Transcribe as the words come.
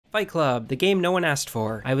Fight Club, the game no one asked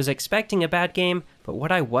for. I was expecting a bad game, but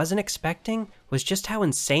what I wasn't expecting was just how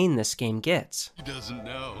insane this game gets. He doesn't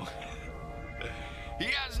know. He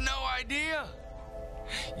has no idea.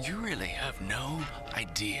 You really have no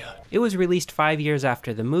idea. It was released 5 years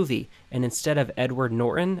after the movie, and instead of Edward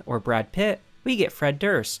Norton or Brad Pitt, we get Fred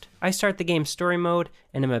Durst. I start the game's story mode,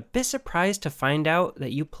 and am a bit surprised to find out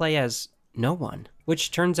that you play as no one,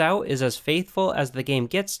 which turns out is as faithful as the game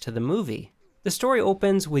gets to the movie. The story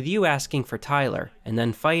opens with you asking for Tyler, and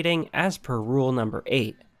then fighting as per rule number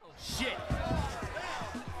 8. Oh, shit.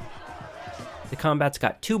 The combat's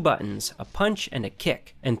got 2 buttons, a punch and a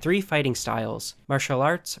kick, and 3 fighting styles: martial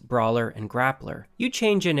arts, brawler, and grappler. You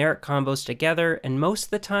chain generic combos together, and most of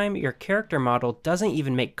the time your character model doesn't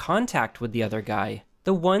even make contact with the other guy.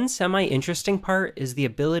 The one semi-interesting part is the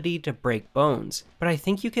ability to break bones, but I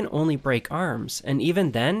think you can only break arms, and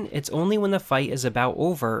even then, it's only when the fight is about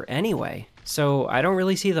over anyway. So I don't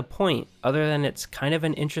really see the point, other than it's kind of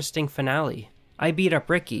an interesting finale. I beat up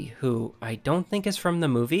Ricky, who I don't think is from the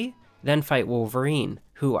movie, then fight Wolverine,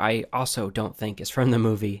 who I also don't think is from the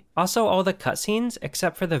movie. Also, all the cutscenes,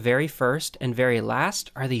 except for the very first and very last,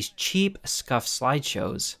 are these cheap, scuffed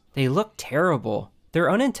slideshows. They look terrible. They're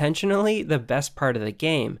unintentionally the best part of the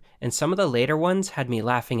game, and some of the later ones had me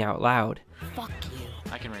laughing out loud. Fuck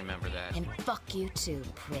you. I can remember that. And fuck you too,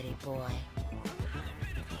 pretty boy.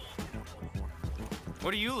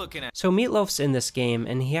 What are you looking at? So Meatloaf's in this game,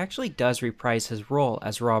 and he actually does reprise his role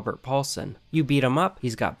as Robert Paulson. You beat him up,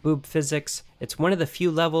 he's got boob physics, it's one of the few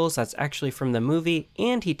levels that's actually from the movie,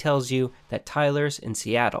 and he tells you that Tyler's in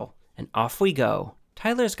Seattle. And off we go.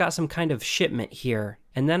 Tyler's got some kind of shipment here,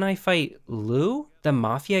 and then I fight Lou, the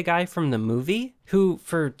mafia guy from the movie, who,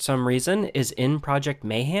 for some reason, is in Project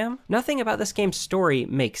Mayhem. Nothing about this game's story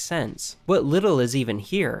makes sense. What little is even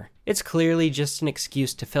here. It's clearly just an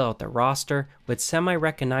excuse to fill out the roster with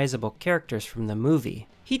semi-recognizable characters from the movie.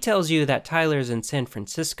 He tells you that Tyler's in San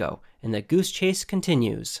Francisco, and the goose chase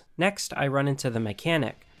continues. Next, I run into the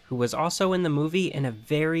mechanic, who was also in the movie in a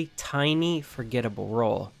very tiny, forgettable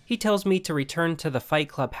role. He tells me to return to the Fight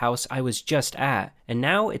Club house I was just at, and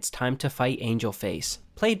now it's time to fight Angel Face,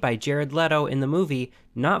 played by Jared Leto in the movie,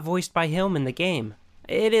 not voiced by him in the game.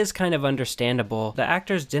 It is kind of understandable. The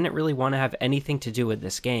actors didn't really want to have anything to do with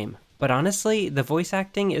this game. But honestly, the voice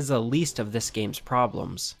acting is the least of this game's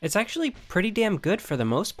problems. It's actually pretty damn good for the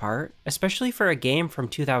most part, especially for a game from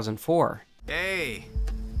 2004. Hey,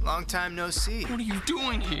 long time no see. What are you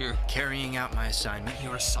doing here? Carrying out my assignment.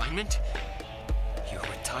 Your assignment? You're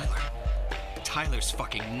with Tyler. Tyler's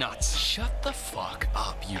fucking nuts. Shut the fuck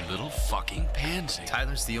up, you little fucking pansy.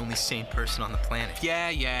 Tyler's the only sane person on the planet. Yeah.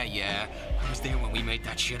 I was there when we made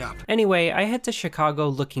that shit up. Anyway, I head to Chicago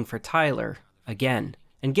looking for Tyler, again,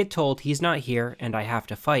 and get told he's not here and I have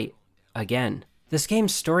to fight, again. This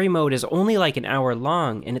game's story mode is only like an hour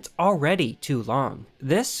long, and it's already too long.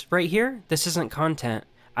 This, right here, this isn't content.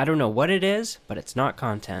 I don't know what it is, but it's not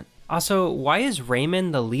content. Also, why is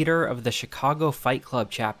Raymond the leader of the Chicago Fight Club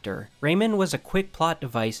chapter? Raymond was a quick plot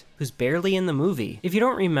device who's barely in the movie. If you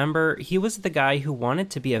don't remember, he was the guy who wanted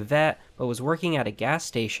to be a vet but was working at a gas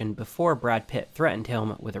station before Brad Pitt threatened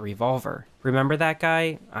him with a revolver. Remember that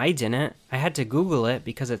guy? I didn't. I had to Google it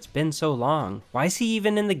because it's been so long. Why is he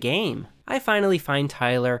even in the game? I finally find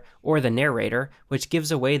Tyler, or the narrator, which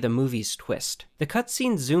gives away the movie's twist. The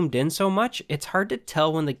cutscene's zoomed in so much, it's hard to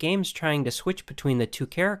tell when the game's trying to switch between the two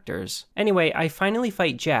characters. Anyway, I finally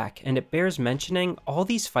fight Jack, and it bears mentioning all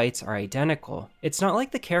these fights are identical. It's not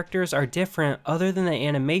like the characters are different other than the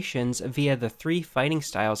animations via the 3 fighting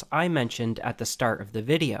styles I mentioned at the start of the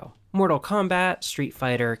video. Mortal Kombat, Street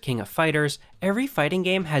Fighter, King of Fighters, every fighting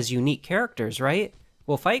game has unique characters, right?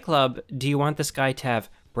 Well, Fight Club, do you want this guy to have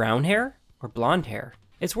brown hair or blonde hair?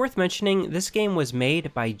 It's worth mentioning this game was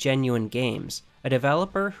made by Genuine Games, a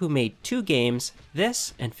developer who made 2 games,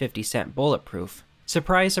 this and 50 Cent Bulletproof.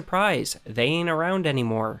 Surprise, surprise, they ain't around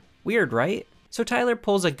anymore. Weird, right? So Tyler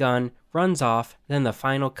pulls a gun, runs off, then the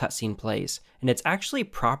final cutscene plays, and it's actually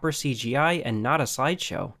proper CGI and not a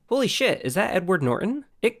slideshow. Holy shit, is that Edward Norton?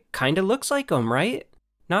 It kinda looks like him, right?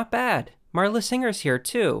 Not bad. Marla Singer's here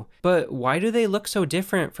too, but why do they look so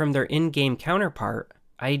different from their in-game counterpart?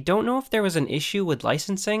 I don't know if there was an issue with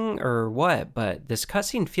licensing or what, but this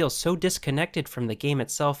cutscene feels so disconnected from the game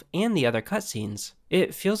itself and the other cutscenes.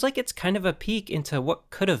 It feels like it's kind of a peek into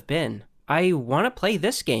what could have been. I want to play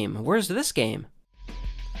this game. Where's this game?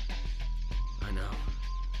 I know.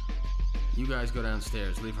 You guys go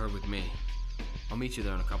downstairs, leave her with me. I'll meet you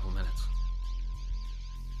there in a couple minutes.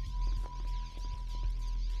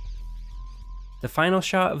 The final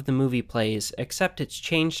shot of the movie plays, except it's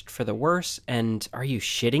changed for the worse, and are you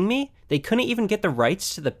shitting me? They couldn't even get the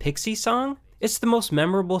rights to the Pixie song? It's the most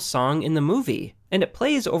memorable song in the movie, and it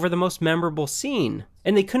plays over the most memorable scene.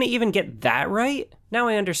 And they couldn't even get that right? Now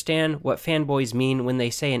I understand what fanboys mean when they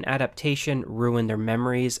say an adaptation ruined their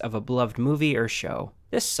memories of a beloved movie or show.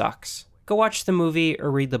 This sucks. Go watch the movie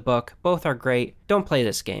or read the book, both are great. Don't play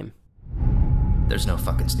this game. There's no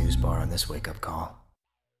fucking snooze bar on this wake-up call.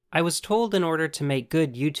 I was told in order to make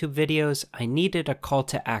good YouTube videos, I needed a call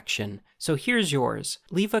to action. So here's yours.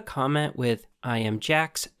 Leave a comment with, "I am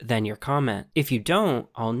Jax," then your comment. If you don't,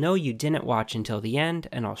 I'll know you didn't watch until the end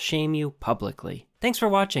and I'll shame you publicly. Thanks for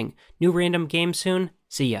watching. New random game soon.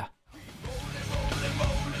 See ya.